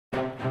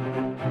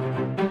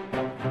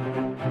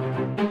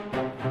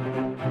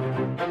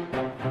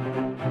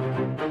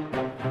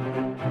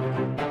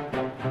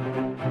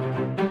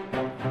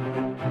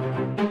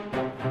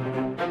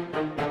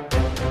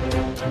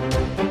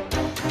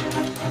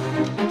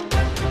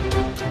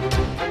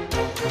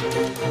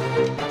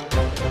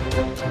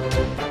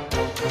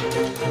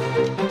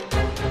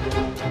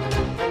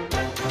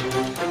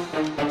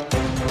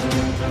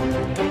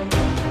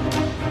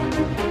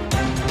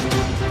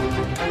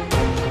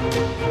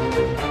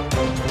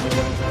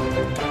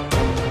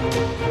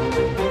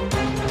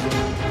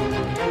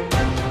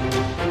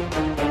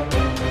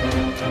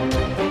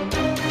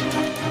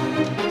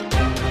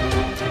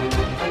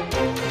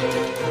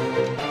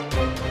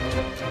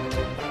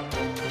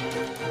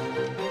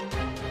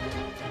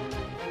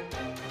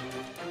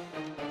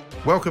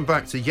Welcome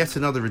back to yet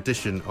another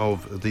edition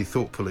of the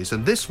Thought Police,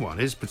 and this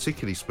one is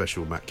particularly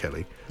special, Matt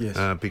Kelly,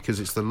 because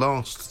it's the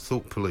last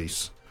Thought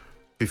Police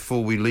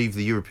before we leave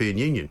the European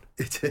Union.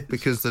 It is.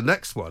 Because the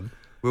next one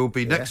will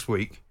be next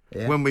week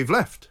when we've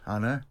left. I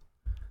know.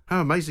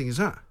 How amazing is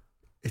that?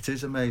 It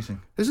is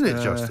amazing. Isn't it,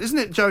 Isn't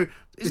it, Joe?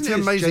 Isn't it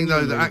amazing,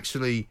 though, that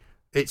actually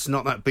it's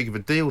not that big of a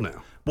deal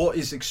now? What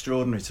is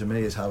extraordinary to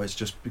me is how it's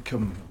just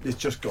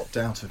got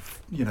down to,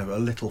 a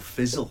little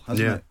fizzle,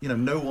 hasn't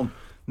it?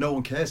 No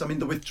one cares. I mean,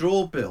 the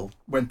withdrawal bill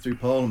went through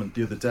Parliament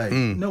the other day.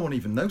 No one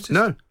even noticed.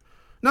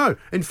 No.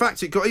 In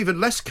fact, it got even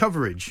less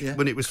coverage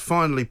when it was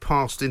finally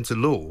passed into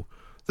law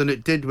than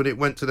it did when it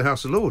went to the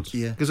House of Lords.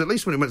 Yeah. Because at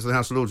least when it went to the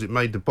House of Lords, it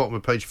made the bottom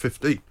of page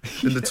 50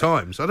 in the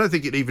Times. I don't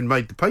think it even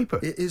made the paper.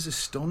 It is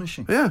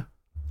astonishing. Yeah.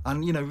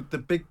 And,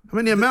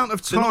 the amount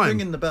of time... They're not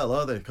ringing the bell,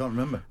 are they? I can't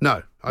remember.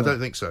 No, I don't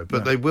think so.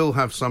 But they will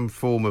have some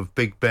form of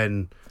Big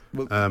Ben...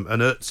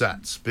 an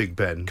ersatz Big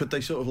Ben. Could they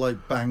sort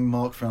of bang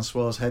Marc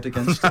Francois' head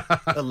against it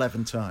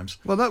 11 times?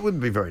 Well, that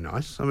wouldn't be very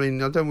nice. I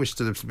mean, I don't wish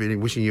to be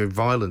wishing you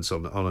violence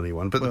on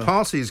anyone, but the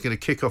party is going to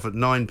kick off at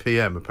 9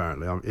 p.m.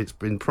 apparently. It's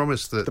been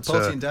promised that... The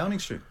party in Downing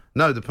Street?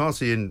 No, the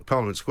party in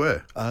Parliament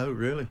Square. Oh,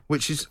 really?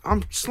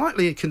 I'm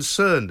slightly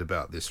concerned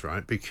about this,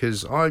 right?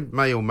 Because I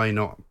may or may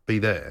not be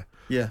there.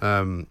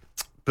 Yeah.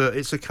 But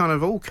it's a kind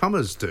of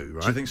all-comers do,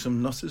 right? Do you think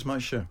some nutters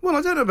might show? Well,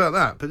 I don't know about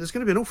that, but there's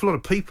going to be an awful lot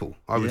of people,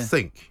 I would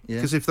think.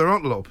 Because if there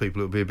aren't a lot of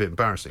people, it would be a bit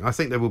embarrassing. I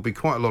think there will be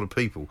quite a lot of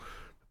people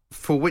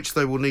for which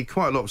they will need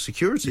quite a lot of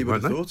security,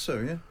 won't they? I thought so,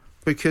 yeah.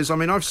 Because,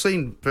 I've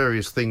seen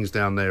various things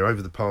down there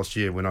over the past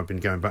year when I've been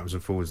going backwards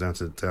and forwards down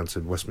to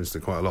Westminster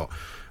quite a lot.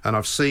 And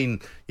I've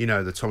seen,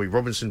 the Tommy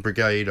Robinson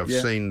Brigade. I've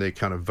seen the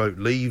kind of Vote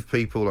Leave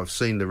people. I've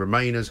seen the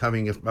Remainers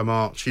having a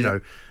march,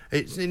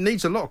 It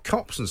needs a lot of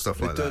cops and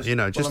stuff like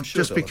that,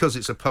 just because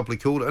it's a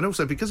public order, and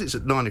also because it's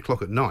at 9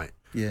 o'clock at night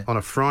on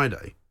a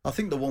Friday. I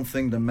think the one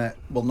thing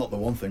not the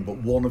one thing, but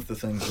one of the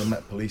things the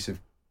Met Police have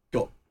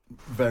got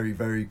very,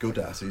 very good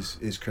at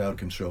is crowd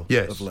control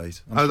of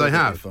late. They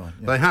have.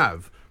 They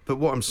have. But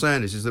what I'm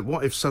saying is that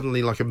what if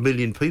suddenly 1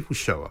 million people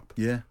show up?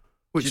 Yeah.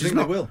 Which Do you think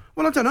they will?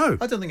 Well, I don't know.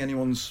 I don't think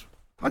anyone's...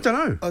 I don't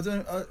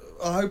know.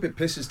 I hope it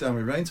pisses down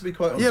with rain, to be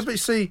quite honest. Yeah, but you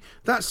see,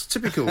 that's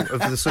typical of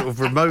the sort of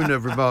Ramona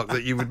remark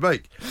that you would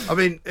make. I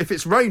mean, if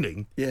it's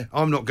raining,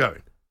 I'm not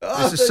going.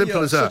 It's as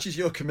simple as that. Such is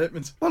your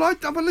commitment. Well,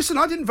 listen,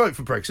 I didn't vote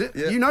for Brexit.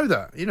 Yeah. You know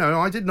that.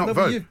 I did not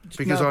vote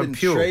because I'm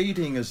pure.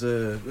 Trading as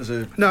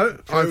a no,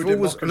 I've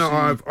always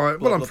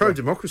I'm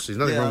pro-democracy. There's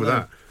nothing wrong with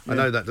that. Yeah. I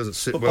know that doesn't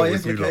sit well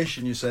with you. But by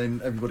implication, you're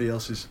saying everybody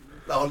else is.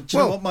 Oh, do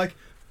you know what, Mike?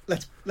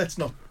 Let's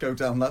not go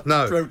down that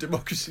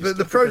pro-democracy stuff.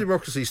 The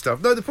pro-democracy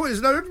stuff. No, the point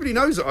is, everybody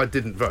knows that I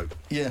didn't vote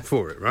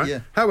for it, right?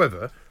 Yeah.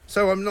 However,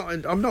 so I'm not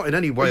in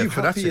any way a fanatic. Are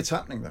you happy it's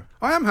happening, though?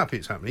 I am happy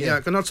it's happening,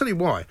 yeah. And I'll tell you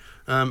why.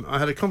 I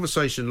had a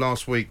conversation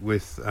last week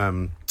with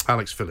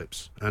Alex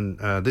Phillips, and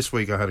this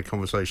week I had a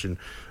conversation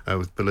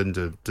with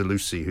Belinda de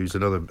Lucy, who's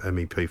another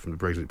MEP from the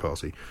Brexit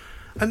Party.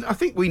 And I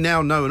think we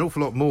now know an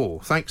awful lot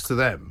more, thanks to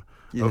them,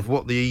 of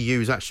what the EU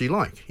is actually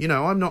like.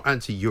 I'm not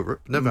anti-Europe,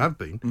 never have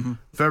been. Mm-hmm.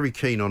 Very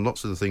keen on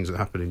lots of the things that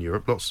happen in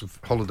Europe. Lots of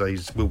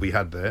holidays will be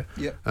had there.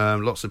 Yeah.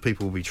 Lots of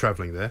people will be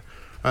travelling there.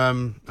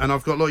 And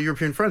I've got a lot of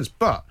European friends.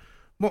 But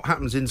what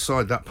happens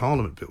inside that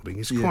Parliament building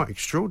is quite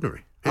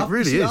extraordinary. It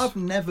really is. I've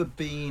never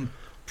been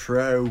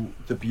pro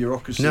the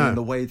bureaucracy and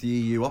the way the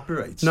EU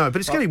operates. No, but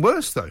it's getting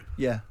worse, though.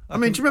 Yeah.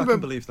 Do you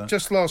remember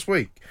just last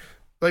week?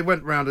 They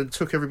went round and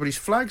took everybody's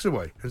flags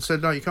away and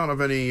said, no, you can't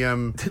have any...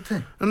 Did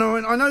they? No,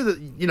 I know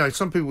that,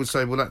 some people would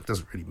say, well, that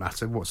doesn't really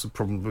matter. What's the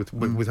problem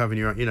with having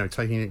your,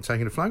 taking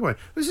a flag away?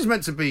 This is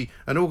meant to be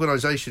an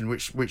organisation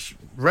which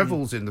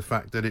revels in the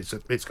fact that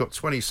it's got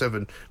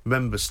 27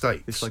 member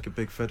states. It's like a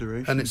big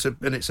federation.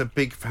 And it's a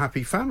big,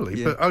 happy family.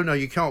 Yeah. But, oh, no,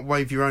 you can't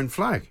wave your own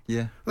flag.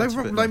 Yeah.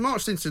 They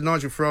marched into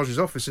Nigel Farage's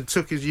office and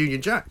took his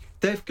Union Jack.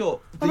 They've got...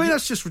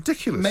 that's just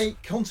ridiculous.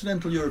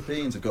 Continental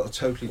Europeans have got a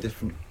totally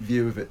different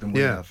view of it than we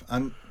have.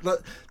 And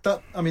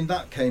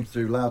that came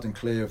through loud and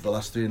clear over the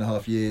last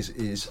 3.5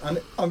 years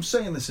and I'm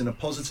saying this in a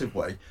positive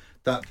way,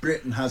 that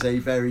Britain has a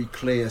very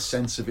clear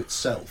sense of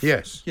itself.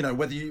 Yes.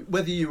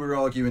 Whether you were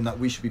arguing that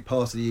we should be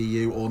part of the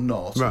EU or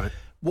not. Right.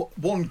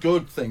 One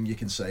good thing you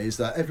can say is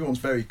that everyone's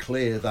very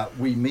clear that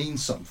we mean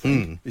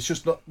something. It's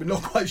just we're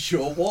not quite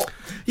sure what.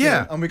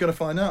 Yeah. And we're going to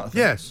find out, I think.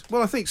 Yes.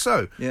 Well, I think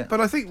so. Yeah. But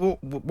I think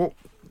what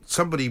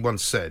somebody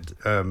once said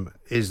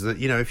is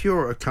that, if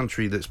you're a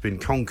country that's been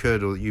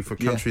conquered, or you're a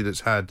country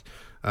that's had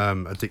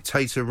a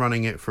dictator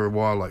running it for a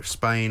while, like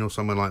Spain or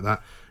somewhere like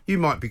that, you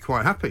might be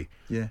quite happy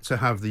to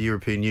have the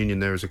European Union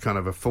there as a kind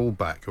of a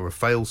fallback or a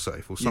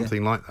fail-safe or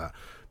something like that.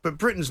 But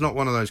Britain's not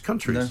one of those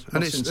countries. No,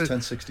 not since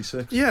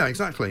 1066. Yeah,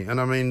 exactly. And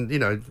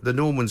the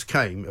Normans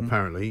came,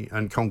 apparently,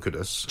 and conquered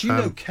us. Do you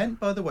know Kent,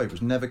 by the way,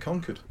 was never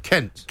conquered?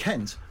 Kent?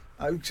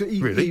 So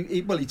Really?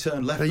 He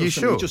turned left. Are or you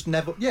something. sure? He just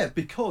never. Yeah,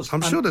 because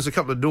I'm sure there's a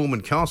couple of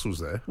Norman castles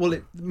there. Well,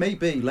 it may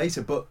be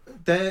later, but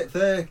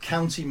their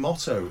county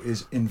motto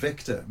is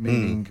Invicta,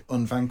 meaning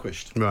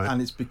unvanquished, Right.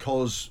 and it's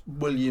because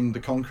William the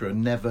Conqueror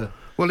never.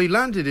 Well, he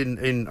landed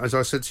in, as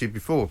I said to you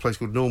before, a place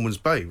called Norman's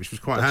Bay, which was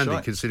quite That's handy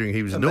right. considering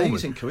he was a Amazing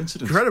Norman.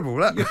 coincidence. Incredible,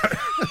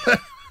 that.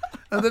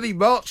 And then he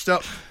marched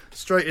up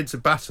straight into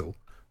battle,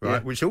 right, Yeah.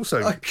 which also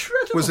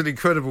Incredible. was an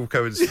incredible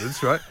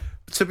coincidence, right?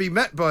 To be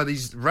met by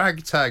these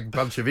ragtag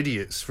bunch of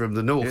idiots from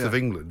the north Yeah. of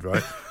England,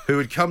 right, who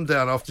had come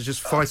down after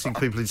just fighting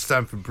people in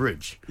Stamford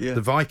Bridge, Yeah.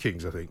 the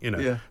Vikings, I think, you know.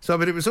 Yeah. So, I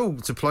mean, it was all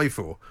to play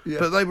for, Yeah.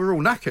 but they were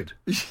all knackered,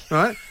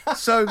 right?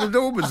 So the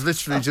Normans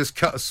literally just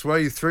cut a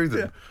swathe through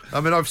them. Yeah.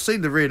 I mean, I've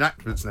seen the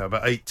reenactments now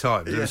about 8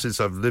 times Yeah. ever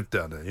since I've lived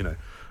down there, you know.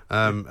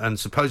 And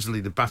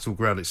supposedly the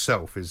battleground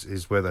itself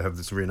is where they have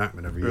this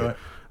reenactment every year. Right.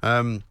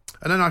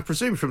 And then I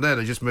presume from there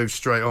they just move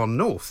straight on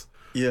north.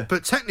 Yeah.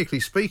 But technically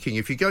speaking,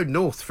 if you go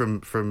north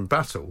from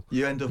Battle,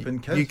 You end up in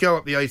Kent. you go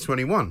up the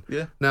A21.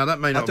 Yeah. Now that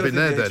may I not don't have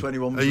been think there the then.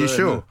 A21 Are was you there,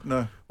 sure?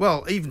 No.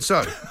 Well, even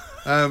so,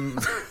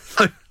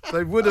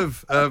 they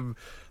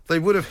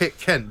would have hit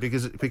Kent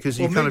because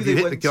you Well, kind of maybe you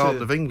they hit the went Garden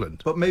to- of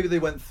England. But maybe they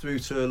went through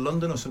to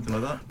London or something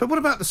like that. But what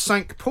about the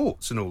Cinque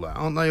Ports and all that?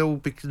 Aren't they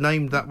all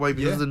named that way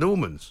because Yeah. of the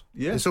Normans?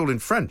 Yeah. It's all in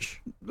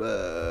French.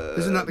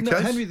 Isn't that the no,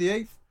 case? Henry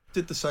VIII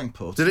did the Cinque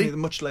Ports. Did he?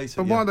 Much later.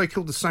 But yeah. why are they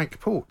called the Cinque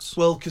Ports?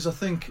 Well, because I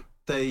think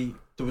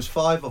there was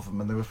 5 of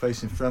them and they were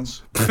facing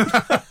France.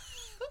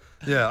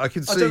 Yeah, I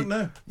can see. I don't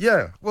know.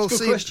 Yeah, well, It's a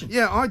good see, question.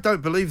 yeah, I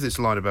don't believe this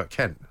line about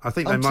Kent. I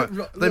think I'm they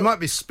look- might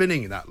be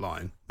spinning that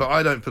line, but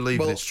I don't believe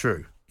Well, it's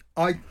true.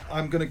 I'm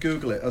going to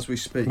Google it as we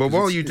speak. Well, 'cause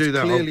while it's- you do it's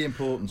that, clearly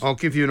important. I'll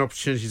give you an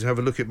opportunity to have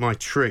a look at my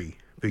tree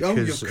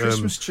because your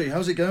Christmas tree.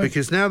 How's it going?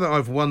 because now that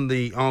I've won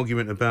the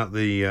argument about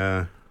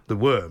the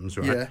worms,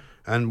 right? Yeah.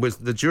 And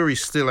with the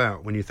jury's still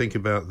out when you think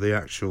about the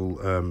actual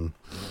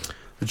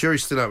the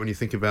jury's still out when you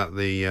think about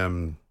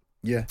the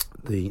Yeah.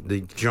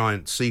 the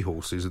giant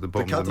seahorses at the The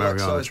bottom of the Mariana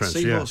Cadillac-sized Trench.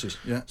 seahorses.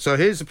 Yeah. So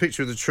here's a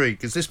picture of the tree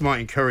because this might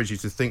encourage you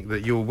to think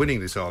that you're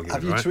winning this argument,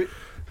 Have you right? tweet?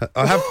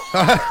 I have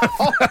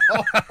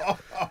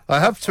I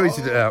have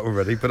tweeted it out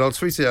already, but I'll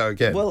tweet it out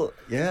again. Well,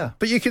 yeah.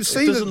 but you can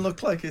see It doesn't that.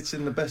 look like it's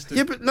in the best. Of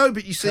Yeah,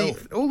 but you see,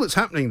 health. all that's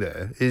happening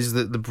there is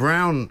that the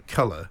brown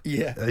colour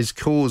Yeah. is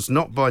caused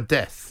not by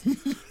death,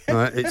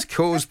 right? It's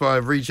caused by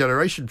a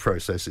regeneration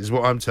process, is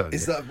what I'm telling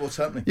Is you. that what's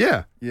happening?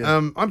 Yeah.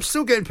 Yeah. I'm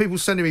still getting people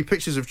sending me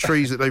pictures of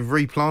trees that they've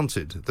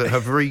replanted that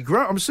have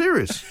regrown. I'm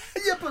serious.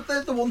 Yeah, but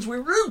they're the ones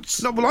with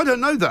roots. No, well, I don't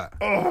know that.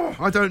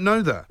 I don't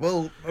know that.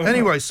 Well,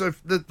 Anyway, so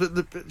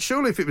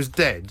surely if it was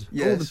dead, all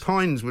Yes. the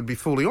pines would be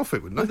falling off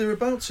it, wouldn't well, they? they're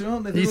about to,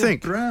 aren't they? They're You all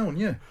think? brown?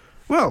 Yeah.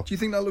 Well, Do you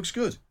think that looks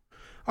good?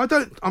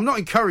 I'm not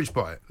encouraged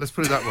by it. Let's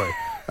put it that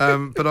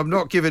way. But I'm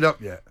not giving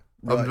up yet.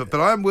 Right. But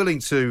I am willing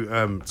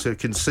to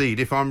concede.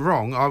 If I'm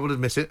wrong, I will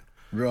admit it,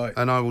 Right.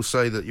 and I will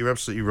say that you're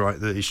absolutely right.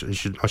 That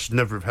I should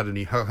never have had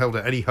held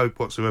out any hope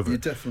whatsoever You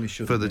definitely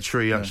should. for the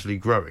tree actually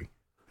growing.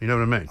 You know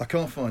what I mean? I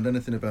can't find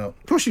anything about.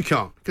 Of course you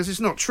can't, because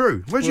it's not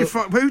true. Where'd you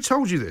find? Who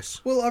told you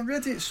this? Well, I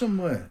read it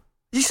somewhere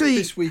You see,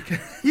 this week.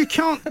 you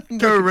can't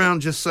go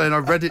around just saying I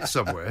read it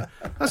somewhere.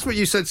 That's what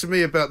you said to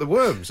me about the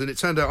worms, and it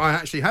turned out I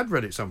actually had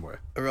read it somewhere.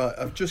 Right,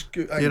 I've just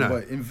hang You on, know.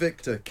 wait.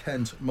 Invicta,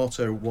 Kent,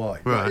 motto, why?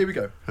 Right. Here we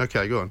go.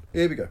 Okay, go on.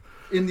 Here we go.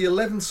 In the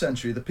 11th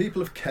century, the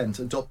people of Kent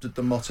adopted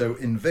the motto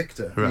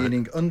Invicta, Right.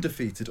 meaning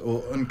undefeated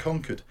or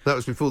unconquered. That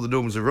was before the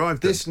Normans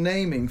arrived. This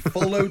naming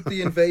followed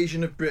the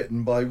invasion of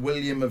Britain by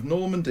William of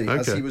Normandy,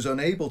 as Okay. he was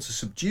unable to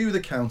subdue the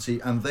county,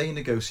 and they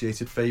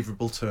negotiated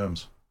favourable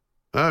terms.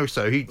 Oh,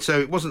 so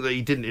it wasn't that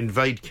he didn't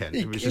invade Kent.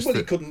 It was just Well,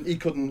 that, he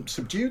couldn't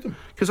subdue them.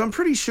 because I'm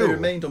pretty They sure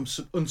remained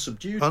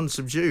unsubdued.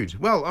 unsubdued.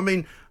 Well, I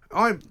mean,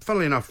 I,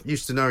 funnily enough,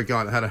 used to know a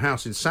guy that had a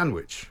house in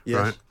Sandwich, Yes.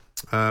 right?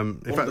 In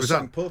One fact, of it the was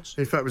Cinque Ports.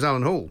 in fact, it was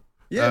Alan Hall.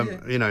 Yeah, yeah.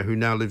 You know, who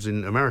now lives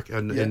in America,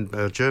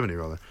 in Germany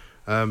rather.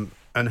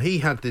 And he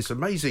had this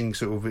amazing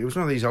sort of. It was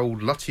one of these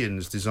old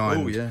Lutyens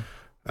designed. Oh, yeah.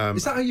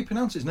 Is that how you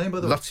pronounce his name, by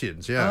the way?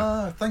 Lutyens, yeah.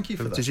 Ah, thank you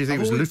for that. Did you think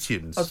I've it was always-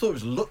 Lutyens? I thought it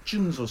was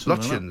Lutjens or something.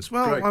 like Lutyens. that.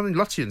 Well, Great. I mean,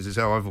 Lutyens is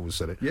how I've always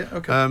said it. Yeah,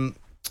 okay.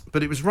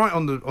 But it was right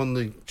on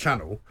the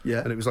channel, Yeah.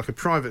 and it was like a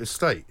private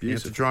estate. You had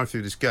to Beautiful. drive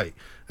through this gate,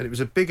 and it was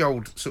a big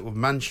old sort of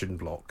mansion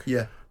block,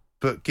 Yeah,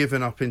 but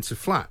given up into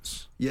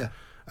flats. yeah.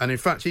 And in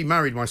fact, he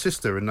married my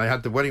sister, and they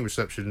had the wedding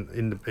reception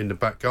in the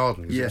back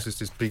garden. Yeah. It was just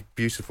this big,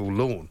 beautiful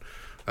lawn,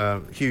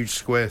 huge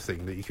square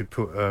thing that you could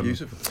put.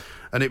 Beautiful.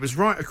 And it was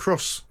right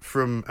across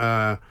from.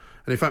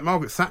 And in fact,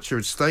 Margaret Thatcher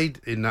had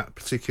stayed in that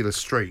particular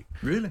street.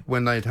 Really?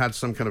 When they'd had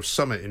some kind of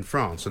summit in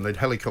France, and they'd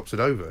helicoptered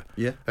over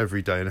Yeah.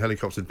 every day and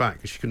helicoptered back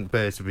because she couldn't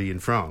bear to be in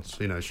France.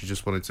 You know, she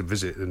just wanted to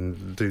visit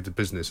and do the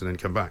business and then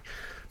come back.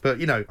 But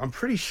you know, I'm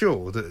pretty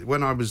sure that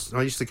when I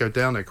used to go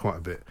down there quite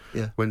a bit.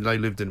 Yeah. When they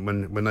lived in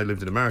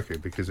America,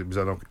 because it was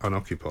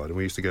unoccupied, and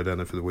we used to go down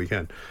there for the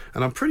weekend.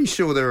 And I'm pretty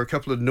sure there are a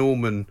couple of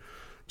Norman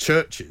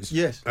churches.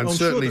 Yes. And I'm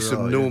sure certainly there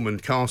some are, yeah. Norman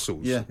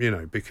castles. Yeah. You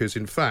know, because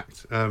in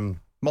fact.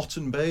 Mott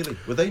and Bailey,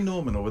 were they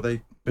Norman or were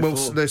they before.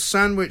 Well, there's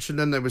Sandwich, and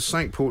then there was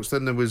Cinque Ports,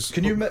 then there was...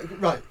 Can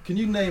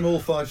you name all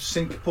 5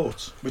 Cinque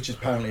Ports, which is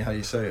apparently how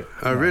you say it?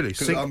 Oh, really?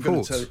 Cinque I'm going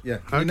Ports? to tell you,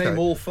 Can you name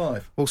all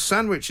 5? Well,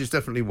 Sandwich is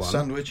definitely one.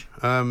 Sandwich?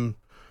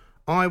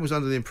 I was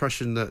under the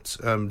impression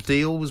that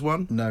Deal was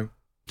one. No.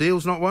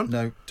 Deal's not one?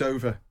 No.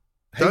 Dover.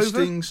 Dover?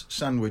 Hastings,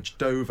 Sandwich,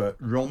 Dover,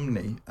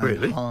 Romney, and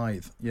Really?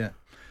 Hythe. Yeah.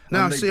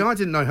 Now, And see, I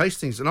didn't know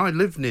Hastings, and I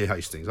lived near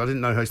Hastings. I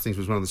didn't know Hastings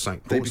was one of the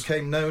Cinque They Ports.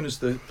 became known as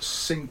the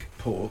Cinque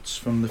Ports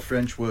from the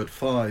French word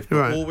 5, but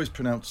Right. always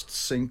pronounced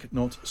Cinque,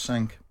 not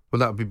Sank. Well,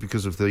 that would be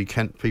because of the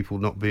Kent people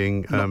not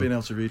being... Not being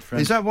able to read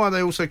French. Is that why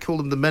they also call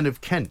them the Men of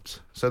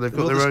Kent? So they've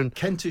got their there's own...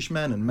 Kentish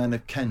men and men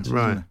of Kent,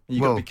 Right. isn't there?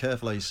 You've got Well, to be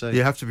careful how you say it.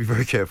 You have to be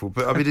very careful.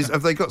 But, I mean,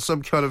 have they got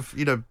some kind of,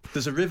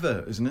 There's a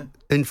river, isn't it?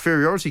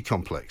 inferiority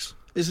complex?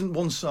 Isn't it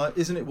one side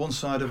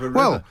of a river?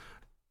 Well,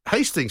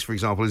 Hastings, for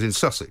example, is in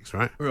Sussex,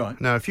 right? Right.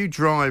 Now, if you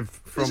drive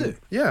from... Is it?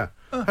 Yeah.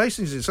 Oh.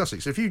 Hastings is in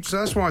Sussex. So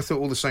that's why I thought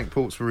all the Cinque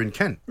Ports were in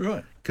Kent.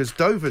 Right. Because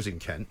Dover's in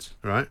Kent,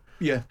 right?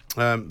 Yeah.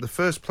 The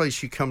first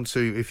place you come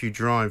to if you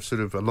drive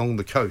sort of along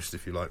the coast,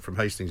 if you like, from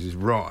Hastings is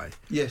Rye,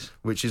 Yes.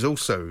 which is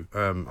also,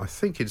 I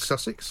think, in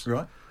Sussex.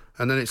 Right.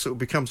 And then it sort of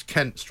becomes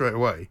Kent straight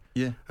away.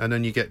 Yeah. And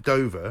then you get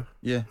Dover.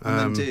 Yeah. And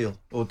then Deal.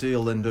 Or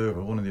Deal, then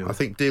Dover, one of the I other.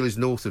 think Deal is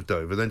north of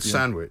Dover, then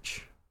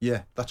Sandwich.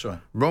 Yeah, that's right.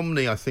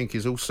 Romney, I think,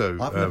 is also...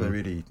 I've never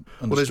really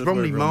understood Well, there's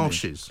Romney where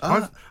Marshes.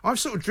 Ah. I've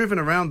sort of driven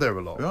around there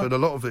a lot, Right. but a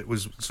lot of it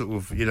was sort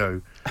of,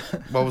 well,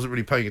 I wasn't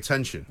really paying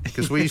attention.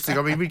 Because we used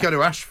to, we'd go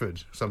to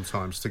Ashford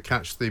sometimes to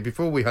catch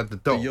before we had the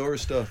The dock,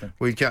 Eurostar thing.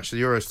 we'd catch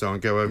the Eurostar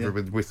and go over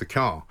Yeah. with the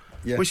car,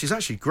 Yeah. which is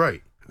actually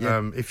great.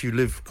 Yeah. If you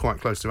live quite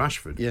close to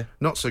Ashford. Yeah.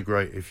 Not so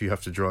great if you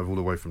have to drive all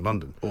the way from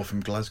London. Or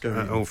from Glasgow.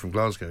 even. Or from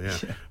Glasgow,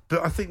 yeah.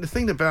 But I think the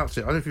thing about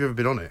it, I don't know if you've ever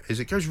been on it,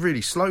 is it goes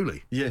really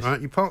slowly. Yes. Right?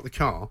 You park the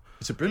car.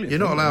 It's a brilliant You're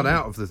not thing, allowed isn't it?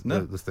 out of the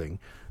No. thing.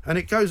 And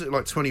it goes at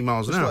like 20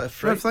 miles an It's hour. like a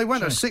freight Now, if they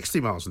went at train.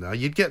 60 miles an hour,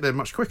 you'd get there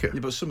much quicker. Yeah,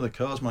 but some of the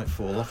cars might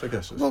fall off, I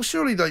guess. Well,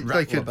 surely they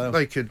Rattle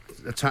about. could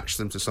attach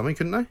them to something,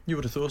 couldn't they? You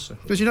would have thought so.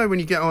 Because when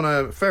you get on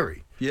a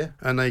ferry Yeah,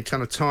 and they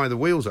kind of tie the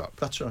wheels up,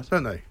 that's right.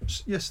 don't they?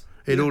 Yes.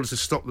 In yeah. order to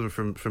stop them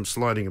from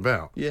sliding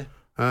about. Yeah,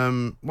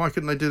 Why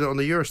couldn't they do that on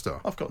the Eurostar?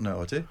 I've got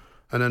no idea.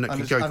 And then it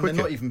could go and quicker.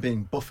 they're not even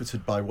being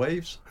buffeted by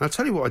waves. I'll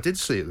tell you what I did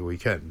see at the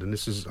weekend, and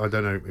this is, I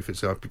don't know if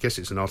it's, I guess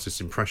it's an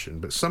artist's impression,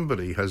 but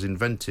somebody has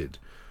invented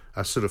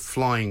a sort of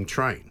flying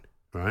train,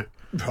 right?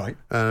 Right.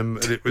 And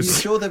it Are you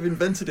was, sure they've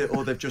invented it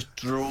or they've just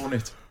drawn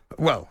it?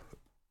 well,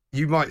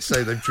 you might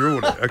say they've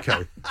drawn it,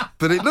 okay.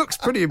 But it looks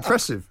pretty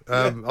impressive.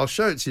 I'll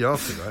show it to you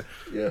after, right?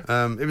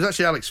 Yeah. It was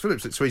actually Alex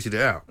Phillips that tweeted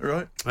it out.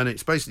 Right. And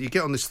it's basically, you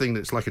get on this thing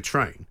that's like a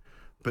train,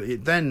 but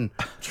it then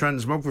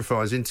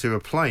transmogrifies into a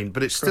plane,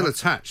 but it's still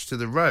attached to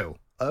the rail.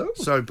 Oh.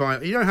 So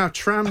you know how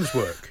trams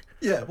work?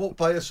 Yeah, well,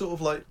 by a sort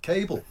of like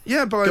cable.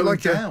 Yeah, by Going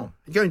like down.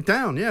 going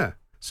down, yeah.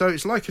 So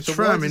it's like a So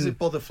tram why does it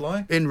bother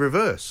flying? in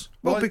reverse.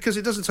 Well, Why- because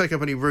it doesn't take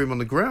up any room on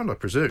the ground, I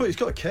presume. But it's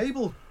got a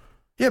cable.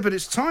 Yeah, but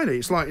it's tiny.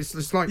 It's like it's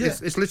Yeah.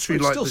 it's literally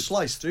It'll like still the-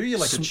 slice through you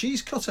like a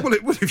cheese cutter. well,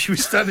 it would if you were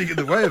standing in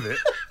the way of it,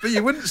 but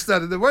you wouldn't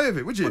stand in the way of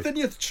it, would you? But then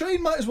your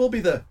train might as well be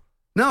there.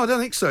 No, I don't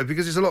think so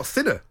because it's a lot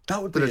thinner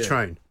That would than be a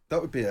train.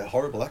 That would be a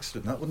horrible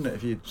accident, that wouldn't it?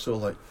 If you sort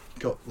of like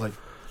got like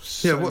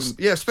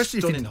Especially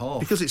done if in half.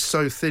 because it's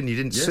so thin you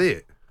didn't Yeah. see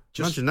it.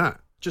 Just- Imagine that.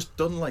 just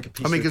done like a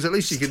piece. I mean, of because at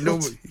least you can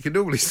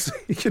normally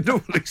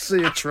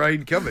see a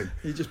train coming.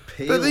 You just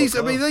peel. But these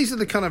apart. are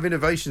the kind of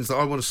innovations that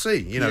I want to see.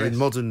 Yes. In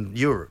modern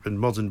Europe and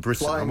modern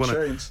Britain. Flying I want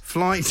trains.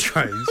 flying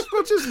trains.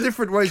 Well, just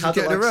different ways of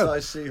getting around.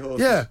 Cadillac-sized seahorses.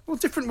 Yeah, well,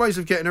 different ways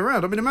of getting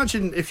around. I mean,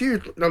 imagine if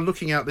you are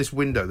looking out this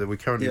window that we're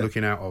currently Yeah.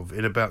 looking out of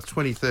in about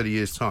 20, 30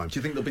 years' time. Do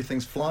you think there'll be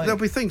things flying? There'll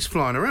be things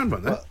flying around,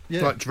 won't there? Well,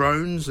 yeah. Like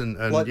drones and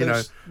like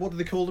those, what do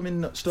they call them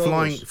in Star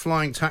Wars?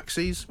 flying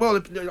taxis.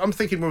 Well, I'm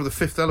thinking more of The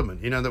Fifth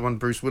Element. The one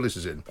Bruce Willis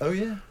is in, Oh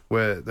yeah,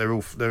 where they're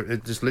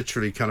just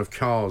literally kind of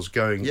cars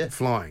going Yeah.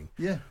 flying.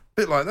 yeah.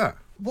 Bit like that.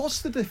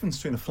 What's the difference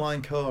between a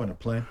flying car and a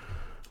plane?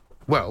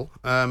 Well,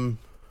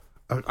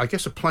 I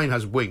guess a plane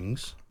has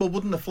wings. Well,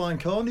 wouldn't a flying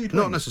car need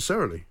Not wings?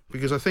 necessarily,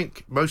 because I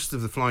think most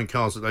of the flying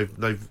cars that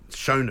they've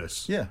shown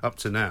us Yeah. up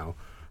to now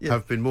Yeah.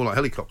 have been more like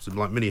helicopters,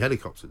 like mini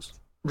helicopters.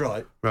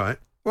 Right. Right?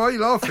 Why are you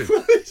laughing?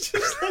 It's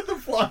just like the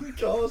flying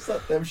cars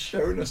that they've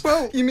shown us.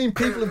 Well- you mean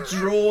people have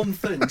drawn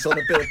things on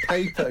a bit of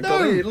paper and No.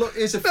 gone, "Here, look,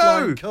 here's a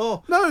flying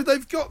car." No,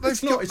 they've got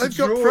It's not, it's a they've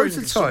got drawing of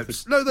prototypes.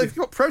 something. No, they've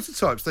got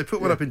prototypes. They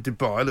put one Yeah. up in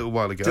Dubai a little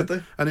while ago. Did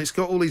they? And it's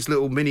got all these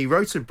little mini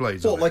rotor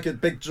blades What, on it. like a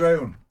big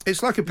drone?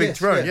 It's like a big Yes,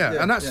 drone,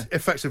 yeah, and that's yeah.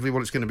 effectively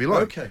what it's going to be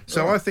like. Okay,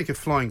 So alright. I think a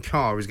flying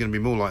car is going to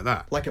be more like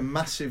that. Like a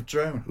massive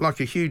drone?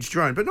 Like a huge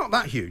drone, but not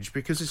that huge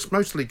because it's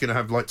mostly going to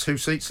have like 2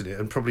 seats in it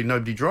and probably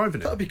nobody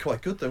driving it. That'd be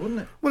quite good, though,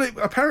 wouldn't it? Well,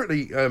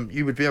 apparently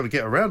you would be able to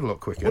get around a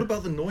lot quicker. What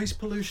about the noise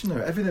pollution, though?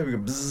 Everything would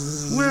go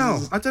bzzz.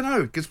 Well, I don't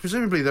know because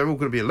presumably they're all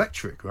going to be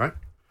electric, right?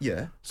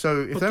 Yeah.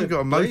 So if But they haven't the got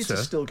a blades motor,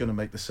 are still going to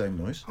make the same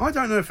noise. I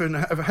don't know if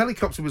a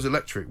helicopter was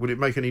electric, would it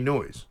make any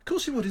noise? Of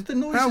course it would. The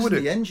noise How isn't would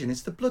it? the engine,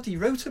 it's the bloody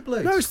rotor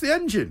blades. No, it's the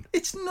engine.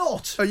 It's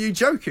not. Are you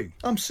joking?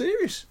 I'm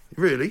serious.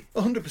 Really?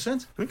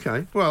 100%.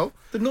 Okay. Well,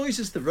 The noise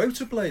is the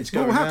rotor blades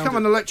going how round come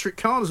it. an electric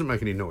car doesn't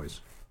make any noise?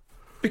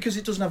 Because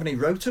it doesn't have any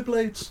rotor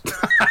blades.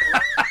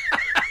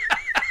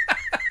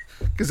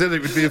 Because then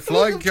it would be a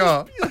flying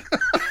car.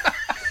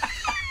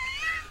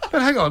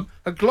 But hang on,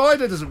 a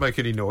glider doesn't make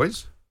any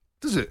noise,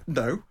 does it?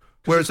 No.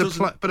 Whereas a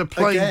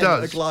plane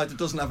does. A glider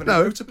doesn't have any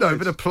rotor blades. No,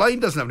 but a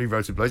plane doesn't have any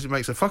rotor blades. It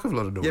makes a fuck of a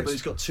lot of noise. Yeah, but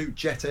it's got 2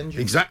 jet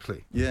engines.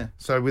 Exactly. Yeah.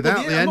 So without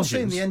the engines... I'm not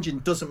saying the engine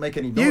doesn't make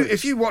any noise.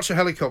 If you watch a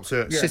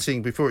helicopter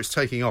sitting before it's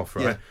taking off,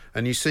 right,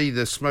 and you see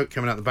the smoke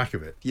coming out the back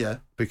of it,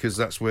 because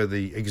that's where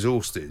the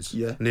exhaust is,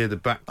 near the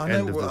back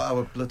end of the...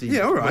 our bloody...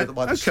 Yeah, all right,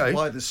 why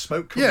there's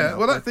smoke coming out. Yeah,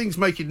 well, that thing's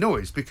making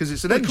noise because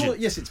it's an engine.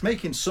 Yes, it's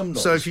making some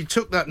noise. So if you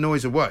took that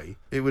noise away,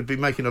 it would be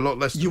making a lot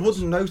less noise. You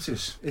wouldn't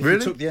notice if you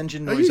took the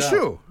engine noise out. Are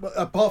you sure?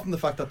 Apart from the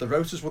fact that the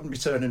rotors wouldn't be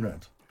turning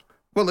round.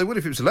 Well, they would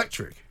if it was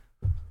electric.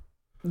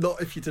 Not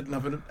if you didn't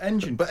have an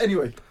engine. But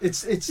anyway,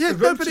 it's the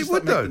rotors but it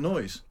would that make the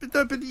noise.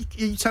 But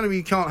you're telling me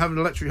you can't have an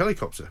electric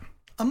helicopter?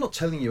 I'm not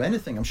telling you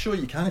anything. I'm sure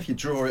you can if you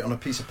draw it on a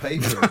piece of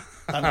paper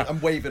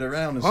and wave it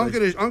around. And I'm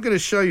going to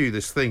show you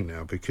this thing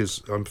now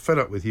because I'm fed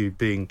up with you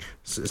being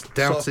such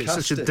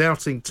a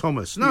doubting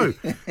Thomas. No,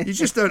 you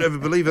just don't ever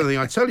believe anything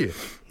I tell you.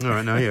 All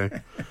right, now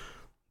here.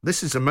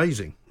 This is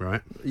amazing,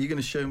 right? Are you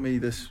going to show me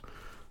this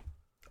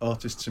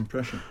artist's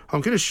impression?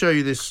 I'm going to show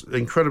you this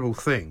incredible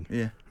thing.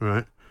 Yeah.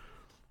 Right.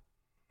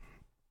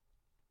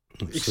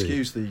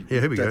 Excuse the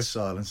dead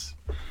silence.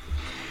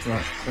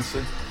 Right, let's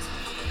see.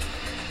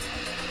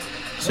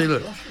 See,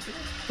 look. Look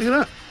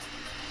at that.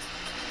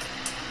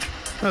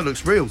 That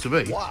looks real to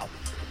me. Wow.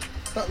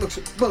 That looks...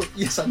 Well,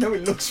 yes, I know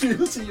it looks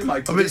real to you,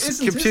 Mike. I mean,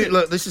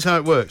 look, this is how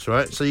it works,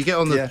 right? So you get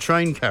on the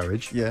train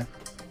carriage. Yeah.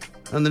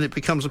 And then it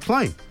becomes a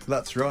plane.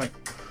 That's right.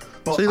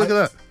 But see, look at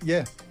that.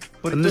 Yeah.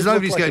 But and there's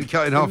nobody's getting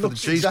cut in half with the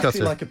cheese cutter. It's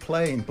exactly like a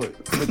plane, but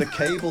with a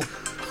cable.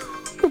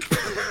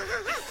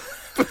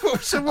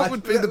 So what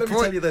would be the point? Let me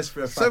tell you this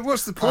for a fact. So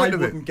what's the point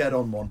of it? I wouldn't get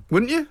on one.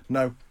 Wouldn't you?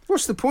 No.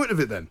 What's the point of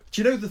it then?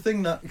 Do you know the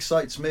thing that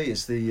excites me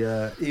is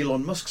the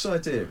Elon Musk's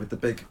idea with the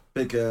big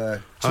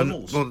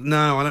tunnels? Well,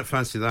 no, I don't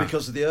fancy that.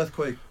 Because of the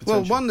earthquake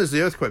potential. Well, one, there's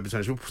the earthquake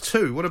potential.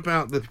 2, what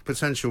about the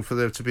potential for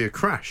there to be a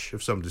crash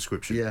of some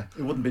description? Yeah,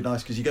 it wouldn't be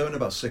nice because you're going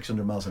about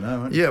 600 miles an hour,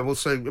 aren't you? Yeah, well,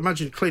 so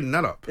imagine cleaning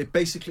that up. It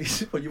basically...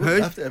 Well, you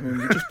wouldn't have to. I mean,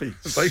 you'd just be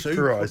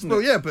vaporised.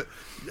 Well, yeah, but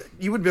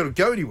you wouldn't be able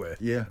to go anywhere.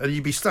 Yeah. And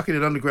you'd be stuck in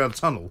an underground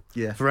tunnel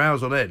for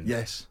hours on end.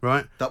 Yes.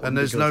 Right? And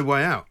there's no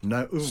way out.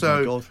 No. Oh, so,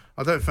 my God.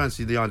 I don't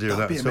fancy the idea of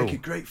that at all. That'd make a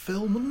great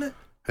film, wouldn't it?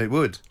 It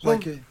would.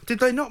 Did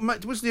they not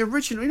make... Was the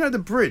original... You know, The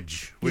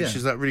Bridge, which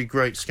is that really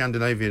great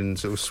Scandinavian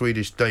sort of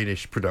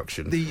Swedish-Danish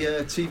production. The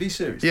TV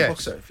series, the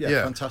box set.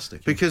 Yeah,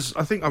 fantastic. Because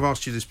I think I've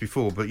asked you this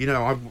before, but, you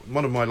know,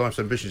 one of my life's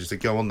ambitions is to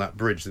go on that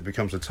bridge that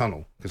becomes a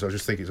tunnel, because I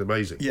just think it's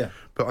amazing. Yeah.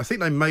 But I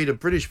think they made a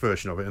British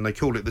version of it, and they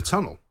called it The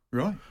Tunnel.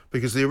 Right.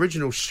 Because the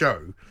original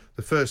show,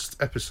 the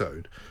first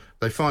episode,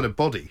 they find a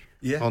body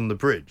on the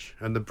bridge,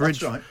 and the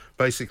bridge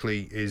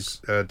basically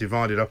is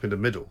divided up in the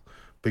middle.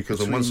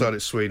 Because on one side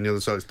it's Sweden, the other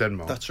side it's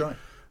Denmark. That's right.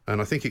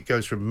 And I think it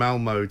goes from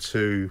Malmo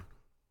to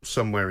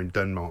somewhere in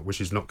Denmark,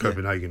 which is not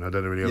Copenhagen. I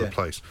don't know any other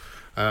place.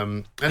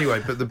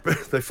 Anyway, but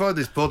they find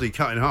this body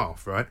cut in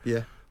half, right?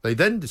 Yeah. They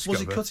then discover...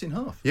 Was it cut in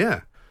half?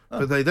 Yeah. Oh.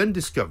 But they then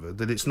discover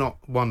that it's not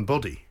one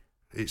body.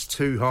 It's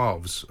 2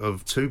 halves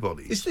of 2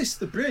 bodies. Is this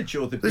the bridge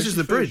or the This is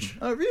the bridge. Version?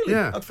 Oh, really?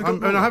 Yeah.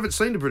 And I haven't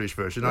seen the British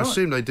version. Right. I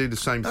assume they do the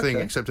same thing,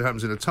 except it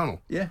happens in a tunnel.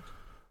 Yeah.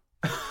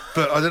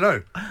 But I don't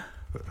know.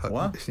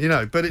 Wow. You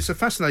know, but it's a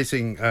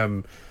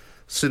fascinating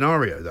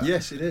scenario, that.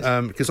 Yes, it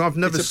is. Because I've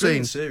never it's a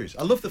seen... series.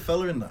 I love the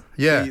fella in that.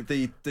 Yeah.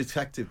 The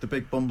detective, the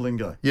big bumbling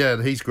guy.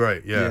 Yeah, he's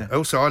great, yeah.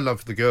 Also, I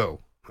love the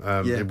girl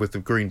with the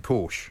green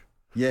Porsche.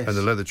 Yes. And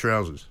the leather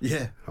trousers.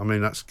 Yeah. I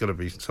mean, that's got to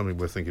be something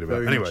worth thinking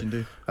about. Very much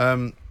indeed.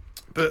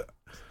 But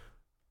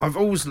I've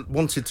always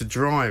wanted to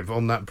drive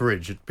on that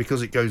bridge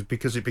because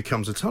it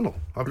becomes a tunnel.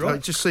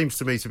 It just seems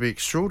to me to be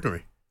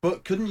extraordinary.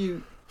 But couldn't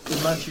you...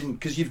 Imagine,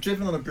 because you've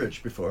driven on a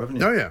bridge before, haven't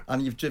you? Oh, yeah.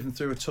 And you've driven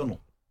through a tunnel.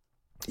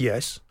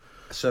 Yes.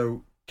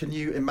 So, can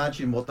you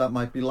imagine what that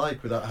might be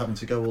like without having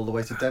to go all the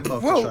way to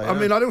Denmark? Well, I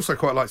mean, I'd also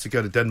quite like to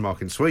go to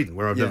Denmark and Sweden,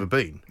 where I've never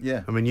been.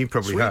 Yeah. I mean, you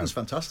probably have. Sweden's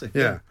fantastic.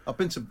 Yeah. I've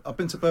been to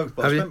both,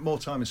 but I spent more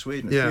time in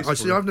Sweden. It's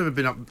beautiful. I've never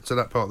been up to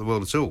that part of the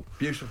world at all.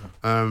 Beautiful.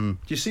 Do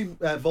you see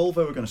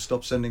Volvo are going to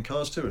stop sending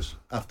cars to us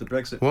after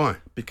Brexit? Why?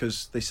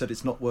 Because they said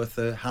it's not worth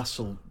the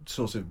hassle,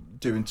 sort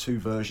of doing 2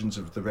 versions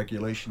of the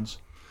regulations.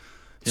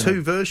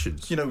 Two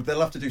versions? You know, they'll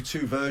have to do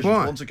 2 versions.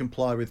 Why? One to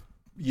comply with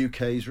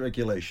UK's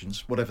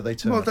regulations, whatever they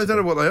turn out. Well, they don't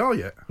know what they are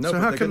yet. No, so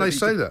how can they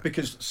say that?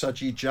 Because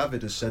Sajid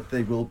Javid has said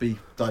they will be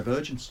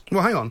divergence.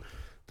 Well, hang on.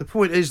 The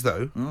point is,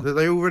 though, that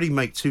they already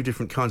make 2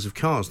 different kinds of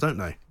cars, don't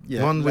they?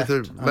 Yeah, one with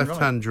a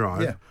left-hand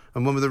drive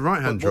and one with a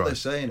right-hand drive. What they're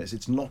saying is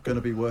it's not going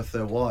to be worth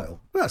their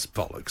while. That's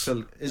bollocks.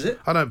 So, is it?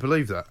 I don't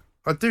believe that.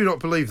 I do not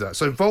believe that.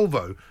 So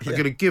Volvo are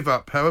going to give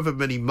up however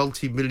many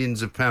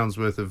multi-millions of pounds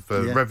worth of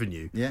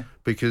revenue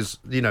because,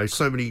 you know,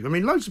 so many... I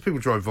mean, loads of people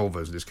drive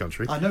Volvos in this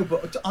country. I know,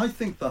 but I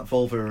think that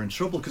Volvo are in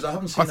trouble because I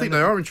haven't seen... I think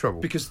they are in trouble.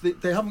 Because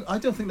they haven't... I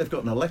don't think they've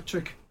got an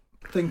electric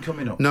thing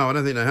coming up? No, I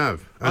don't think they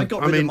have. I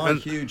got rid of my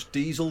huge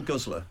diesel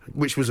guzzler.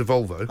 Which was a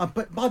Volvo.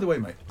 But by the way,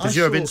 mate... Did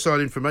you have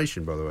inside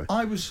information, by the way?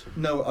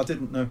 No, I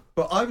didn't know.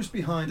 But I was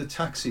behind a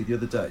taxi the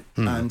other day,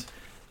 and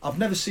I've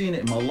never seen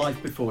it in my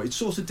life before. It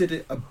sort of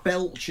did a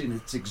belch in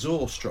its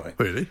exhaust, right?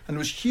 Really? And there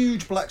was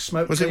huge black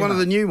smoke. Was it one of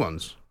the new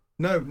ones?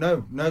 No,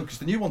 because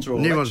the new ones are all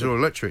electric. New ones are all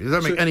electric. They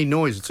don't make any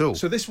noise at all.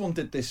 So this one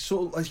did this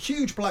sort of a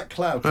huge black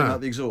cloud came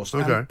out the exhaust.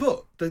 Okay.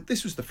 But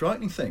this was the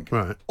frightening thing.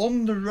 Right.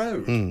 On the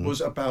road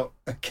was about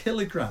 1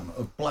 kilogram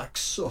of black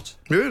soot.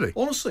 Really?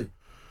 Honestly.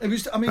 It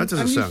was. I mean, that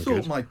doesn't and you sound thought,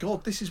 good. My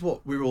God, this is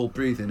what we're all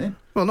breathing in.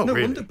 Well, not no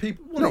really. Wonder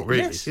people. Well, not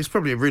really. Yes. It's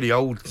probably a really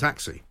old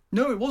taxi.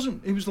 No, it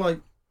wasn't. It was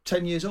like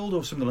 10 years old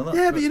or something like that.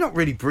 Yeah, but you're not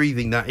really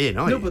breathing that in,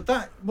 are you? No, but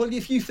that. Well,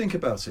 if you think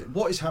about it,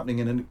 what is happening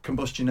in a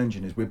combustion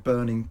engine is we're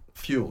burning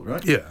fuel,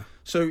 right? Yeah.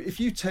 So if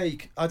you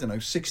take, I don't know,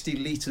 60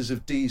 litres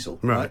of diesel,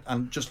 right,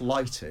 and just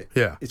light it,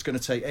 it's going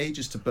to take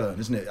ages to burn,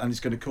 isn't it? And it's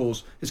going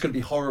to be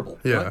horrible.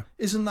 Yeah. Right?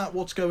 Isn't that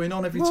what's going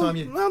on every time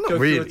you not go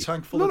really. through a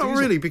tank full of diesel? Not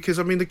really, because,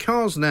 I mean, the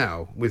cars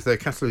now, with their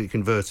catalytic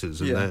converters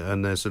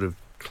and their sort of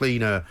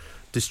cleaner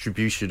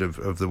distribution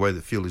of the way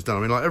that fuel is done. I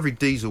mean, like every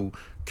diesel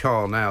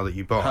car now that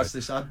you buy has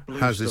this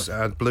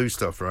AdBlue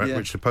stuff, right? Yeah.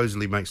 Which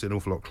supposedly makes it an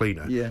awful lot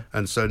cleaner. Yeah.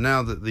 And so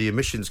now that the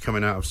emissions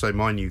coming out of, say,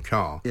 my new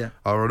car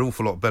are an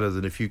awful lot better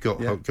than if you got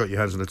your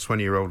hands on a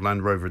 20-year-old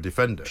Land Rover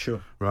Defender,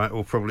 right?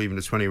 Or probably even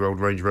a 20-year-old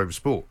Range Rover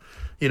Sport.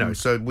 You know,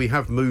 so we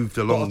have moved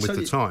along with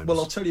the times. Well,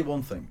 I'll tell you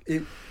one thing.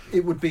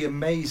 It would be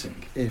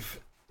amazing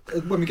if,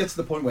 when we get to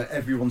the point where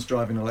everyone's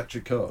driving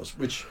electric cars,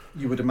 which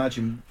you would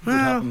imagine would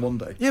happen one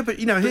day. Yeah, but,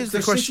 you know, here's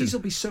the question. The cities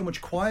will be so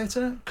much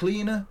quieter,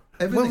 cleaner,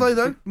 everything. Will they,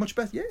 though? Much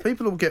better, yeah.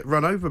 People will get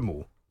run over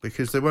more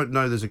because they won't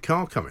know there's a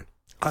car coming.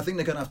 I think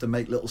they're going to have to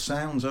make little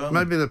sounds, aren't they?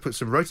 Maybe they'll put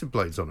some rotor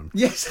blades on them.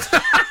 Yes.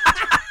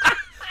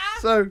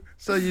 so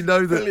you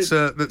know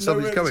that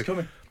something's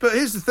coming. But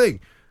here's the thing.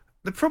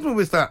 The problem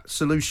with that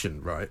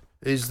solution, right,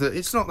 is that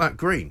it's not that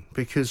green,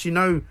 because you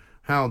know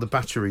how the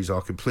batteries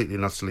are completely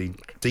and utterly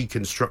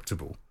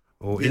deconstructible,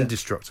 or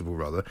indestructible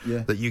rather,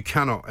 that you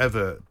cannot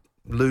ever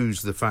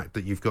lose the fact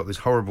that you've got this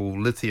horrible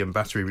lithium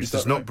battery which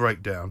does not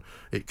break down.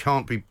 It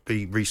can't be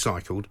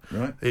recycled.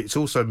 Right. It's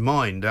also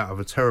mined out of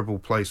a terrible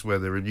place where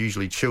there are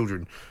usually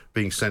children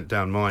being sent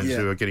down mines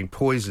who are getting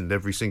poisoned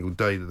every single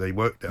day that they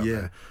work down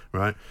there,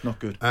 right? Not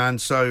good.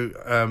 And so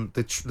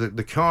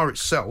the car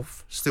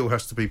itself still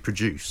has to be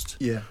produced.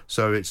 Yeah.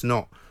 So it's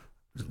not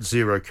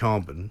zero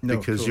carbon,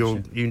 because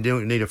you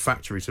don't need a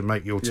factory to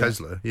make your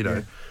Tesla, you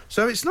know.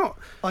 So it's not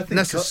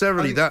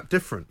necessarily that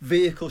different.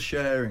 Vehicle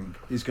sharing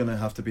is going to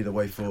have to be the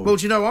way forward. Well,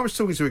 do you know, I was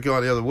talking to a guy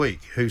the other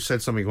week who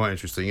said something quite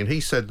interesting, and he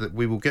said that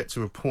we will get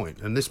to a point,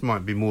 and this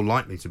might be more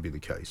likely to be the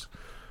case,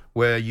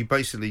 where you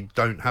basically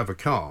don't have a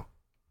car.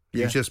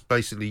 You just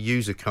basically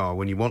use a car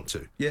when you want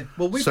to. Yeah.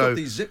 Well, we've got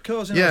these zip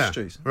cars in our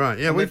streets. Right.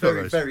 Yeah, and we've got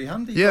very, those. very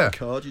handy. You've got a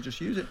card, you just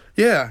use it.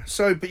 Yeah.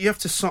 So, but you have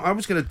to. I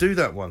was going to do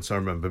that once. I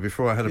remember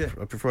before I had a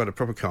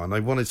proper car, and they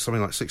wanted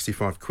something like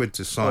 £65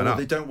 to sign up.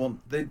 They don't want.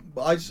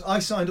 I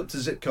signed up to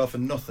Zipcar for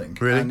nothing,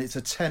 and it's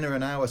 £10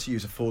 an hour to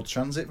use a Ford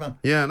Transit van.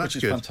 Yeah, that's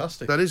which good. is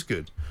fantastic. That is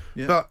good.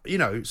 Yeah. But you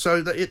know,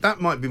 so that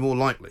might be more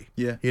likely.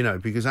 Yeah. You know,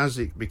 because as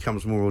it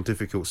becomes more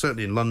difficult,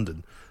 certainly in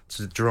London,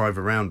 to drive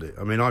around it.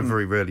 I mean, I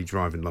very rarely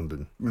drive in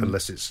London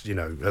unless it's, you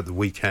know, at the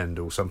weekend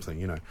or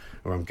something, you know,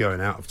 or I'm going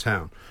out of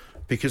town,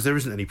 because there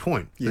isn't any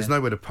point. There's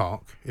nowhere to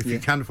park. If you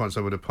can find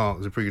somewhere to park,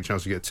 there's a pretty good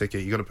chance you get a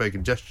ticket. You've got to pay a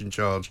congestion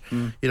charge.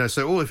 You know,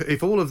 so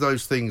if all of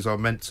those things are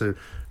meant to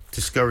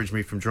discourage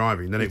me from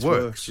driving, then it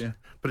works.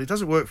 But it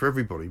doesn't work for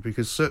everybody,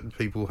 because certain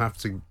people have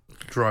to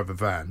drive a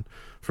van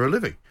for a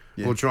living.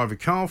 Or drive a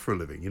car for a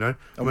living, you know.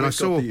 And we've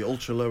got the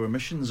ultra low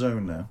emission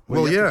zone now.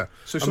 Well,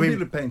 so some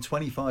people are paying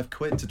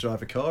 £25 to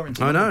drive a car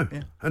into I know. London.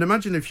 Yeah. And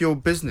imagine if your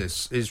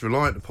business is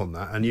reliant upon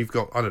that, and you've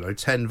got, I don't know,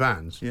 10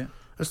 vans. Yeah.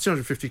 That's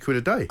 £250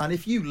 a day. And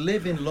if you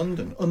live in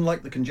London,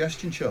 unlike the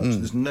congestion charge,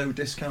 there's no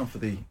discount for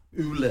the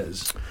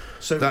ULEZ.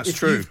 So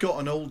if you've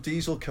got an old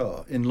diesel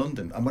car in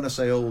London, and when I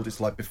say old,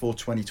 it's like before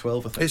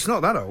 2012, I think. It's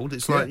not that old.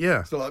 It's so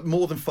like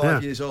more than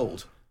 5 years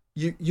old.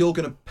 You're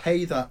going to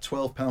pay that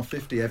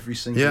 £12.50 every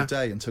single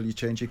day until you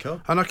change your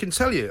car. And I can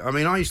tell you, I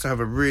mean, I used to have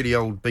a really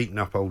old,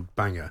 beaten-up old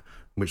banger,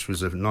 which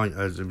was it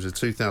was a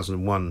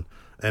 2001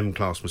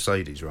 M-Class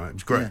Mercedes, right? It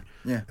was great.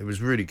 Yeah. It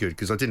was really good,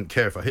 because I didn't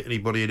care if I hit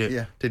anybody in it.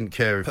 Yeah. Didn't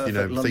care if, Perfect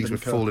you know, London things were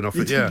car. falling off it.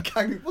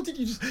 What did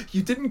you just...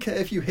 You didn't care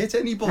if you hit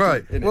anybody.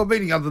 Right. Well,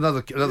 meaning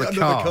another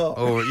car,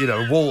 or, you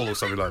know, a wall or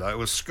something like that. It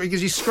was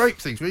because you scrape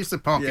things. We used to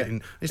park it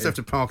in. I used to have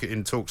to park it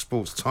in Talk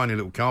Sport's tiny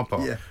little car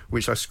park,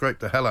 which I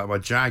scraped the hell out of my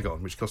Jag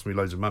on, which cost me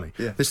loads of money.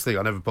 Yeah. This thing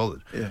I never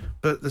bothered. Yeah.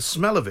 But the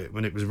smell of it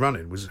when it was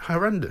running was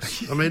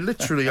horrendous. I mean,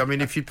 literally. I mean,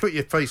 if you put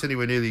your face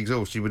anywhere near the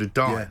exhaust, you would have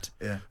died.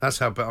 Yeah. That's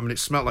how. I mean, it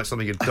smelled like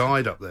something had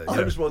died up there.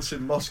 I was once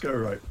in Moscow,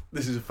 right?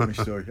 This is a funny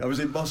story. I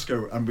was in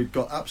Moscow, and we'd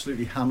got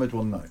absolutely hammered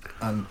one night,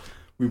 and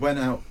we went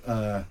out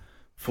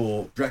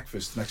for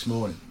breakfast the next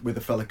morning with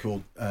a fella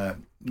called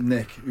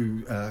Nick,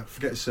 who I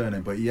forget his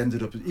surname, but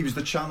he was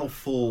the Channel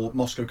 4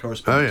 Moscow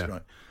correspondent,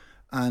 right?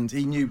 And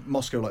he knew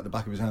Moscow like the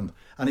back of his hand.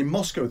 And in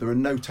Moscow, there are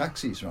no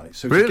taxis, right?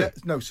 So Really?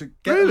 to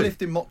get a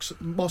lift in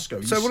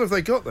Moscow. So what have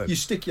they got then? You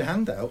stick your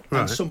hand out,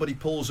 Right. and somebody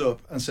pulls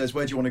up and says,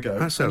 "Where do you want to go?"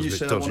 That sounds and you a bit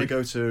say, dodgy. "I want to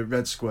go to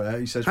Red Square."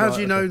 He says, How "Right,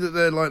 do you know okay." that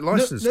they're like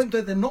licensed? No,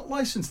 they're not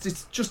licensed.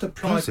 It's just a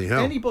Bloody private.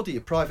 hell. Anybody,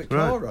 a private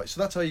car, right?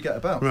 So that's how you get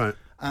about. Right.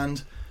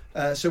 And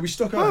so we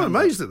stuck our I'm hand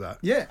out. amazed at that.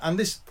 Yeah, and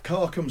this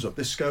car comes up,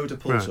 this Skoda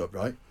pulls Right. up,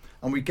 right?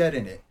 And we get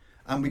in it,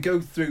 and we go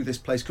through this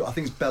place called, I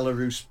think it's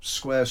Belarus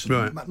Square,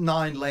 something, Right.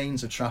 9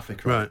 lanes of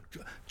traffic, right?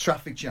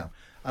 Traffic jam.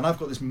 And I've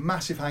got this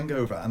massive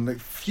hangover and the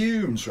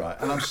fumes, right?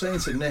 And I'm saying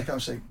to Nick,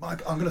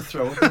 Mike, I'm going to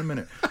throw up in a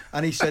minute.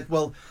 And he said,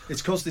 well,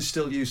 it's because they're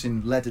still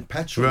using leaded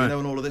petrol, Right.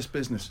 and all of this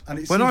business.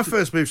 And When I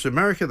first moved to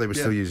America, they were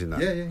still using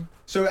that. Yeah.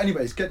 So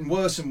anyway, it's getting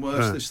worse and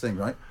worse, Right. this thing,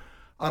 right?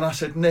 And I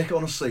said, Nick,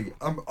 honestly,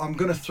 I'm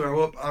going to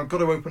throw up. I've got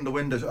to open the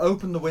window. So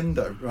open the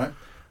window, right?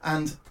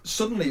 And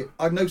suddenly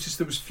I noticed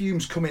there was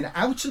fumes coming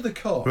out of the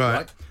car,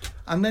 right?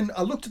 And then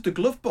I looked at the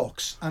glove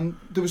box, and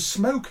there was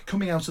smoke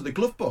coming out of the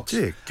glove box.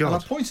 Dear God. And I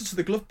pointed to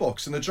the glove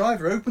box, and the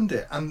driver opened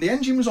it, and the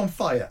engine was on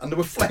fire, and there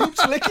were flames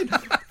licking.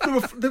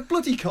 The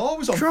bloody car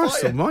was on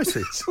Christ fire.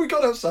 almighty. So we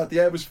got outside, the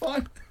air was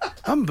fine.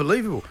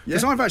 Unbelievable.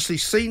 Because Yeah. I've actually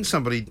seen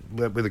somebody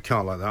with a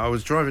car like that. I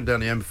was driving down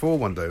the M4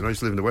 one day, and I used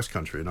to live in the West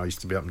Country, and I used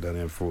to be up and down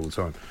the M4 all the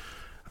time.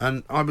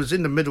 And I was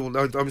in the middle,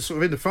 I was sort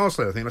of in the fast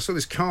lane, I think, and I saw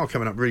this car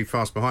coming up really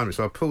fast behind me,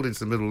 so I pulled into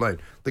the middle lane.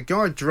 The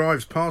guy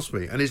drives past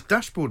me, and his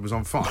dashboard was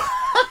on fire.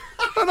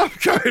 And I'm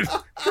going,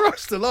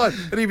 Christ alive.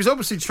 And he was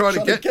obviously trying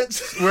to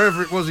get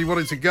wherever it was he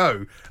wanted to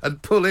go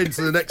and pull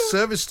into the next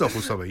service stop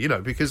or something,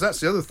 because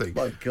that's the other thing.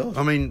 My God.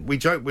 I mean,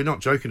 we're not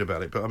joking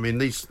about it, but they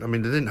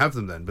didn't have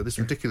them then, but this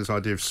ridiculous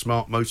idea of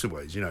smart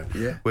motorways,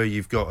 Yeah. where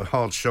you've got a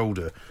hard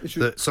shoulder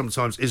that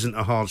sometimes isn't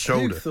a hard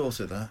shoulder. Who thought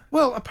of that?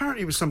 Well,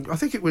 apparently it was I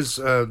think it was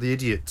the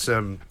idiot,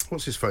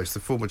 what's his face, the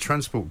former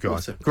transport guy,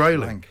 What a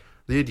Grayling, plank.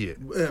 the idiot.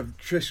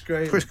 Chris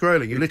Grayling. Chris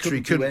Grayling, he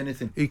literally couldn't do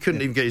anything. He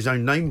couldn't even get his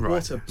own name right.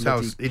 What a That's how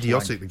bloody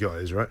idiotic the guy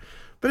is, right?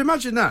 But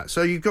imagine that.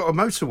 So you've got a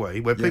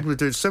motorway where people are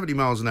doing 70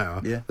 miles an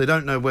hour. Yeah. They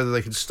don't know whether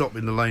they can stop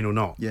in the lane or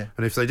not. Yeah.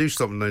 And if they do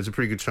stop in the lane, there's a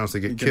pretty good chance they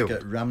get You're killed. going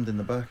to get rammed in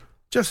the back.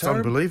 Just Terrible.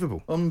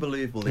 unbelievable.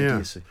 Unbelievable Yeah.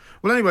 idiocy.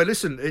 Well, anyway,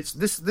 listen. It's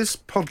this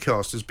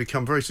podcast has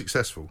become very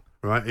successful,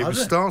 right? It Has was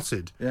it?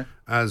 started Yeah.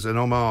 as an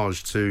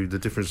homage to the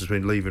difference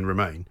between leave and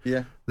remain.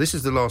 Yeah. This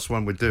is the last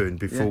one we're doing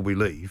before Yeah. we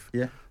leave.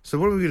 Yeah. So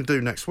what are we going to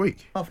do next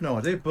week? I've no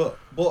idea, but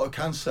what I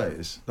can say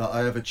is that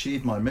I have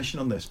achieved my mission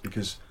on this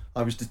because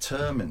I was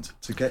determined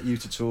to get you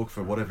to talk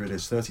for whatever it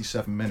is,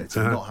 37 minutes,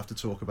 and not have to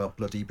talk about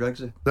bloody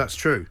Brexit. That's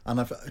true. And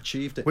I've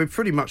achieved it. We've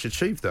pretty much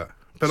achieved that.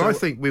 But So- I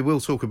think we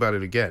will talk about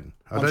it again.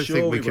 I I'm don't sure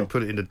think we we can will.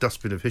 put it in the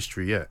dustbin of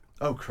history yet.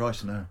 Oh,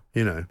 Christ, no.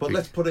 But be-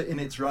 let's put it in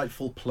its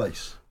rightful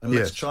place. And Yes.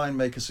 let's try and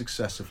make a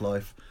success of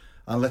life.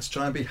 And let's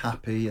try and be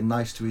happy and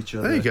nice to each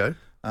other. There you go.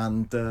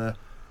 And,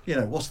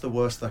 what's the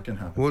worst that can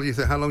happen? What do you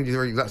think? How long do you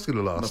think that's going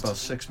to last? About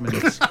 6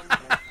 minutes.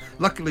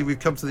 Luckily, we've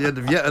come to the end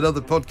of yet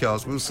another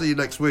podcast. We'll see you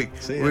next week.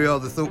 See ya. We are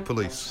the Thought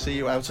Police. See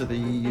you out of the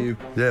EU.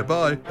 Yeah,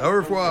 bye. Au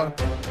revoir.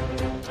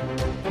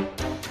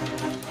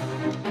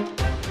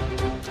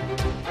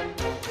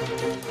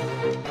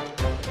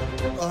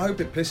 I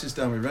hope it pisses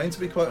down with rain, to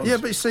be quite honest. Yeah,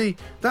 but you see,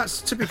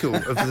 that's typical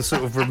of the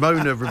sort of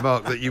Ramona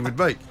remark that you would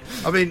make.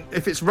 I mean,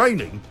 if it's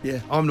raining,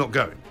 I'm not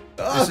going.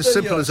 It's as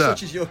simple as that.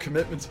 Such is your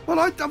commitment.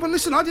 Well,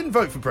 listen, I didn't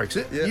vote for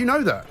Brexit. Yeah. You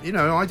know that.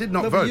 I did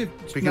not But vote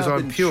you've because now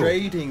I'm been pure.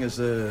 trading as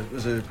a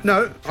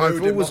No,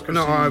 I've always pro-democracy,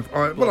 I'm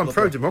blah, blah, blah.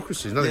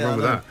 pro-democracy. There's nothing Yeah, wrong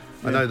with I know.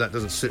 that. I know that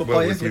doesn't sit But well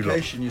by with you lot.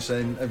 implication, you're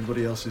saying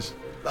everybody else is.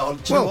 Oh,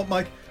 do you know what,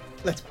 Mike?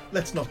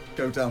 Let's not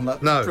go down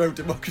that No.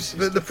 pro-democracy.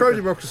 The stuff.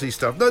 pro-democracy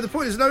stuff. No, the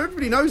point is,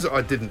 everybody knows that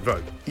I didn't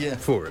vote Yeah.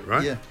 for it,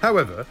 right? Yeah.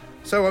 However,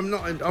 so I'm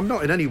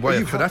not in any way Are a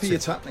you fanatic. happy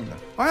it's happening then?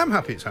 I am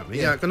happy it's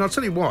happening, yeah. And I'll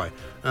tell you why.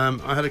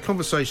 I had a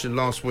conversation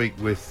last week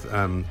with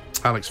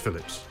Alex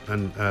Phillips,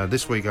 and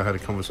this week I had a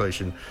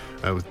conversation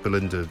with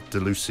Belinda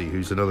DeLucy,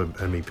 who's another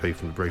MEP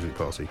from the Brexit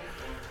Party.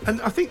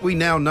 And I think we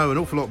now know an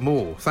awful lot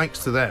more, thanks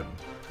to them,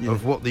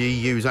 of what the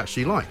EU is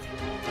actually like.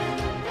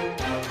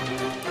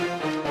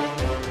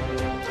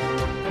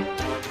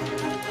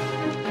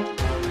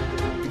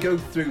 We go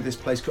through this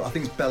place called, I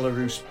think it's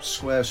Belarus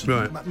Square,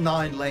 something,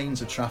 9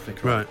 lanes of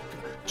traffic, right?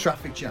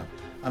 Traffic jam.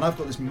 And I've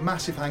got this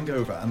massive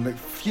hangover and the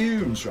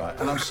fumes, right?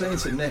 And I'm saying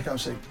to Nick,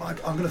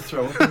 Mike, I'm going to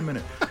throw up in a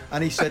minute.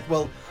 And he said,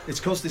 well, it's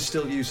because they're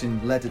still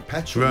using leaded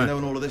petrol,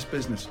 and all of this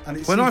business.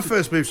 And when I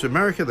first moved to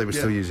America, they were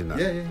still using that.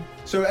 Yeah.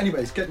 So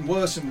anyway, it's getting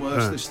worse and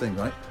worse, this thing,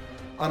 right?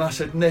 And I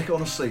said, Nick,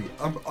 honestly,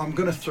 I'm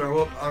going to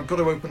throw up. I've got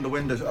to open the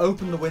window. So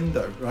open the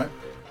window, right?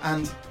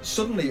 And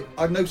suddenly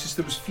I noticed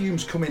there was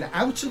fumes coming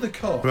out of the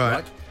car,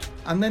 right?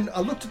 And then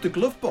I looked at the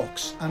glove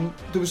box, and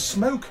there was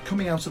smoke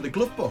coming out of the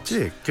glove box.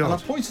 Dear God. And I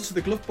pointed to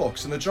the glove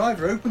box, and the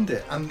driver opened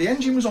it, and the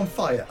engine was on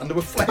fire, and there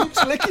were flames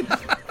licking.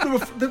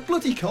 The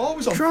bloody car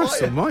was on Christ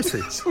fire.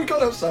 almighty. So we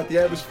got outside, the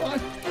air was fine.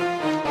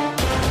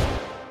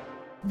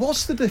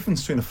 What's the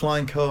difference between a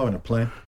flying car and a plane?